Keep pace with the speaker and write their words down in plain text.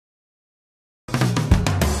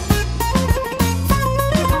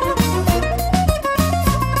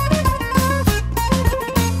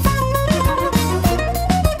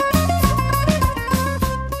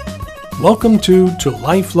Welcome to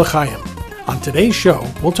Life L'Chaim. On today's show,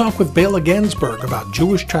 we'll talk with Baila Gansburg about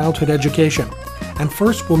Jewish childhood education. And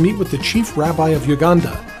first, we'll meet with the Chief Rabbi of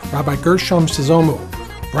Uganda, Rabbi Gershom Sizomu,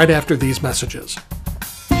 right after these messages.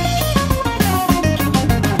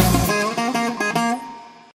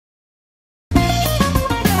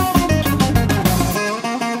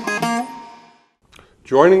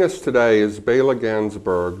 Joining us today is Baila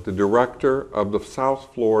Gansburg, the director of the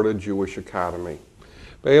South Florida Jewish Academy.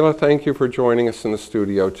 Baila, thank you for joining us in the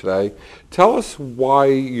studio today. Tell us why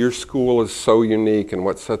your school is so unique and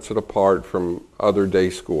what sets it apart from other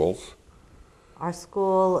day schools. Our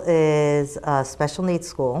school is a special needs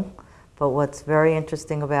school, but what's very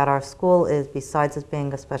interesting about our school is besides it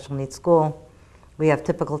being a special needs school, we have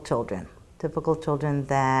typical children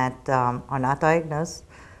that are not diagnosed,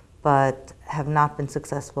 but have not been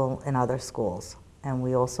successful in other schools. And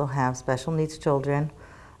we also have special needs children,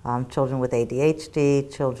 children with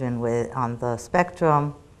ADHD, children on the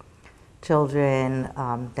spectrum, children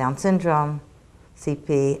Down syndrome,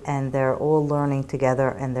 CP, and they're all learning together,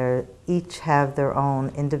 and they each have their own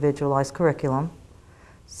individualized curriculum.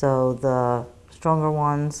 So the stronger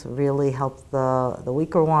ones really help the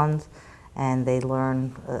weaker ones, and they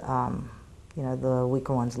learn, the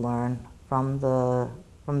weaker ones learn from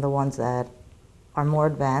the ones that are more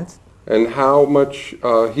advanced. And how much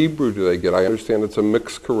Hebrew do they get? I understand it's a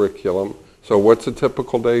mixed curriculum. So what's a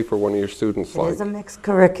typical day for one of your students like? It is a mixed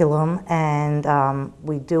curriculum, and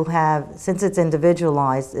we do have, since it's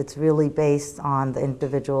individualized, it's really based on the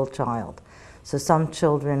individual child. So some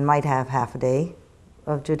children might have half a day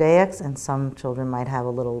of Judaics, and some children might have a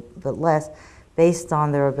little bit less, based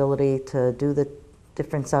on their ability to do the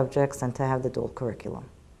different subjects and to have the dual curriculum.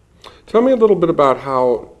 Tell me a little bit about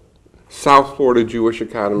how South Florida Jewish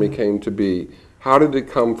Academy came to be. How did it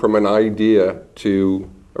come from an idea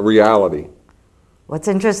to a reality? What's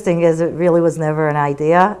interesting is it really was never an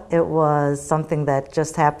idea. It was something that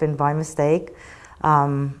just happened by mistake.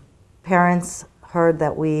 Parents heard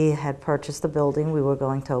that we had purchased a building. We were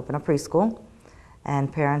going to open a preschool.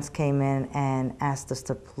 And parents came in and asked us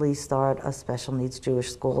to please start a special needs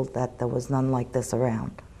Jewish school, that there was none like this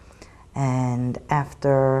around. And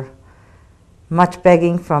after much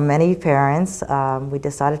begging from many parents, we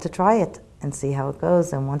decided to try it and see how it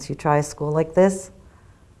goes. And once you try a school like this,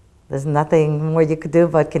 there's nothing more you could do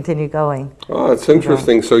but continue going. Oh, it's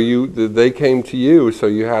interesting. So they came to you, so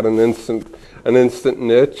you had an instant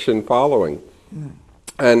niche and following.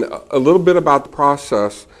 And a little bit about the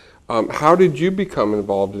process. How did you become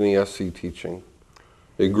involved in ESC teaching?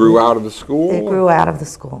 It grew out of the school? It grew out of the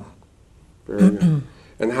school. Very good.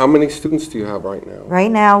 And how many students do you have right now?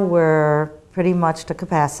 Right now we're pretty much to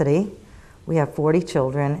capacity. We have 40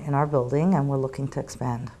 children in our building, and we're looking to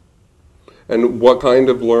expand. And what kind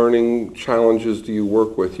of learning challenges do you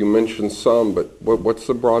work with? You mentioned some, but what's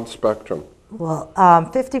the broad spectrum? Well,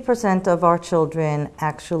 50% of our children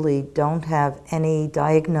actually don't have any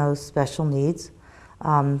diagnosed special needs.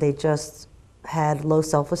 They just had low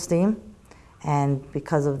self-esteem, and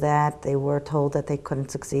because of that, they were told that they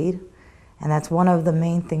couldn't succeed. And that's one of the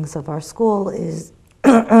main things of our school is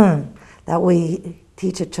that we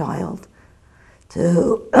teach a child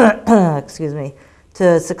to,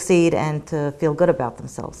 to succeed and to feel good about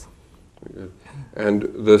themselves. And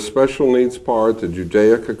the special needs part, the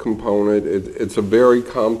Judaica component, it's a very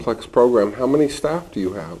complex program. How many staff do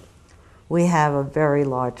you have? We have a very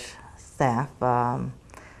large staff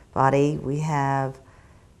body. We have,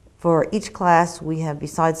 for each class, we have,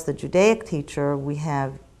 besides the Judaic teacher, we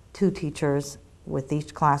have 2 teachers with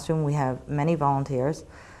each classroom. We have many volunteers.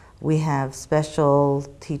 We have special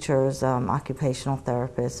teachers, occupational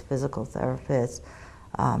therapists, physical therapists,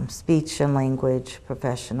 speech and language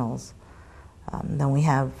professionals. Then we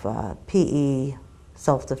have PE,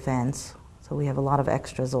 self-defense. So we have a lot of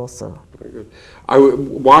extras also. Very good. I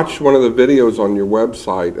watched one of the videos on your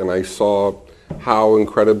website, and I saw how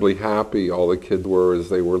incredibly happy all the kids were as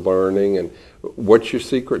they were learning. And what's your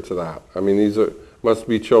secret to that? I mean, these must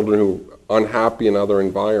be children who are unhappy in other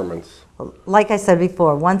environments. Like I said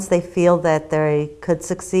before, once they feel that they could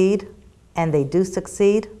succeed, and they do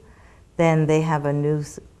succeed, then they have a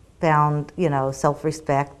newfound,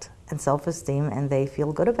 self-respect and self-esteem, and they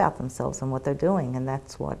feel good about themselves and what they're doing, and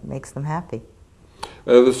that's what makes them happy.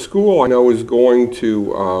 The school, I know, is going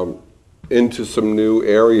to into some new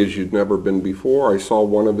areas you'd never been before. I saw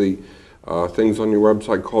one of the things on your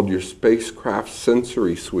website called your Spacecraft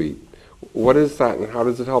Sensory Suite. What is that, and how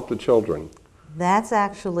does it help the children? That's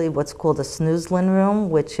actually what's called a snoozlin room,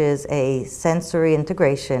 which is a sensory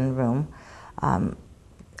integration room.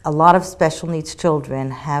 A lot of special needs children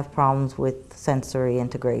have problems with sensory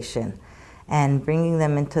integration. And bringing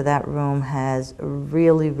them into that room has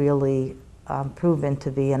really proven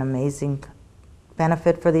to be an amazing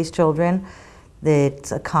benefit for these children.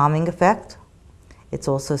 It's a calming effect. It's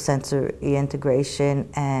also sensory integration,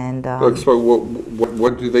 and so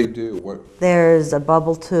what do they do? There's a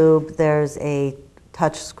bubble tube, there's a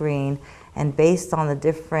touch screen, and based on the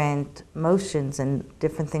different motions and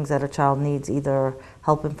different things that a child needs, either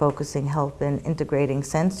help in focusing, help in integrating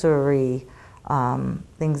sensory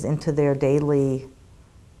things into their daily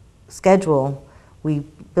schedule, we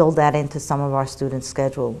build that into some of our students'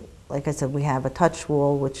 schedule. Like I said, we have a touch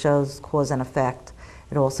wall which shows cause and effect.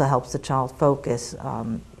 It also helps the child focus.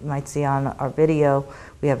 You might see on our video,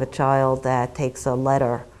 we have a child that takes a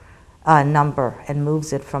letter, number, and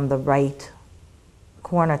moves it from the right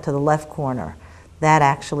corner to the left corner. That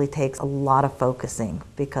actually takes a lot of focusing,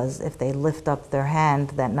 because if they lift up their hand,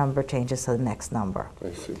 that number changes to the next number.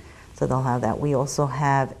 I see. So they'll have that. We also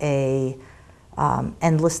have a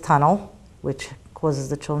endless tunnel, which causes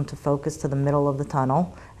the children to focus to the middle of the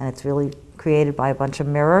tunnel, and it's really created by a bunch of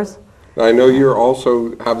mirrors. I know you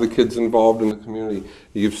also have the kids involved in the community.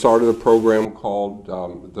 You've started a program called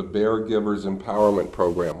the Bear Givers Empowerment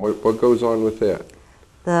Program. What goes on with that?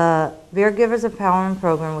 The Bear Givers Empowerment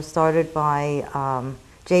Program was started by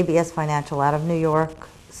JBS Financial out of New York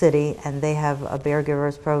City, and they have a Bear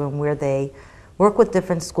Givers program where they work with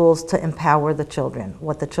different schools to empower the children.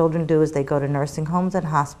 What the children do is they go to nursing homes and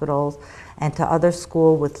hospitals and to other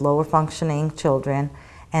schools with lower functioning children,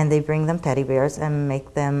 and they bring them teddy bears and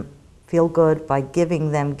make them feel good by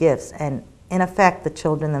giving them gifts. And in effect, the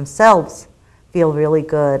children themselves feel really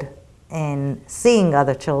good in seeing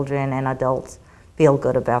other children and adults feel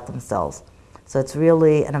good about themselves. So it's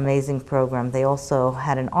really an amazing program. They also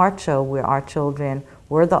had an art show where our children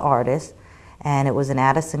were the artists, and it was in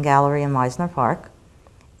Addison Gallery in Meisner Park.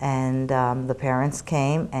 And the parents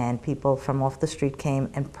came, and people from off the street came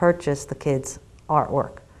and purchased the kids'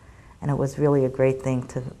 artwork. And it was really a great thing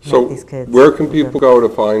to make these kids. So where can people go to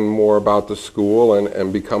find more about the school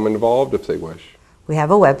and become involved if they wish? We have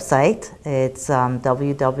a website. It's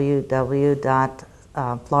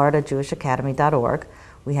www.floridajewishacademy.org.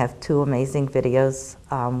 We have two amazing videos,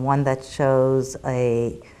 one that shows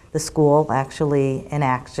the school actually in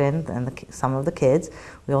action and some of the kids.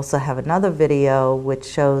 We also have another video which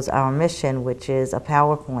shows our mission, which is a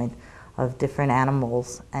PowerPoint of different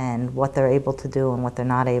animals and what they're able to do and what they're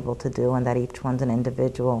not able to do, and that each one's an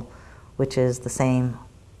individual, which is the same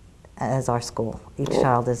as our school. Each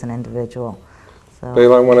child is an individual. So,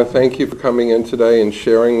 Baila, I want to thank you for coming in today and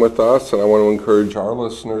sharing with us, and I want to encourage our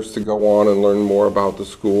listeners to go on and learn more about the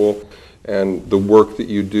school and the work that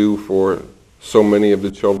you do for so many of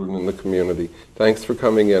the children in the community. Thanks for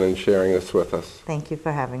coming in and sharing this with us. thank you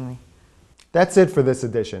for having me. That's it for this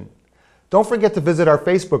edition. Don't forget to visit our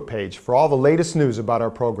Facebook page for all the latest news about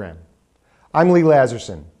our program. I'm Lee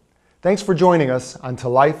Lazarson. Thanks for joining us on To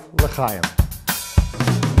Life L'Chaim.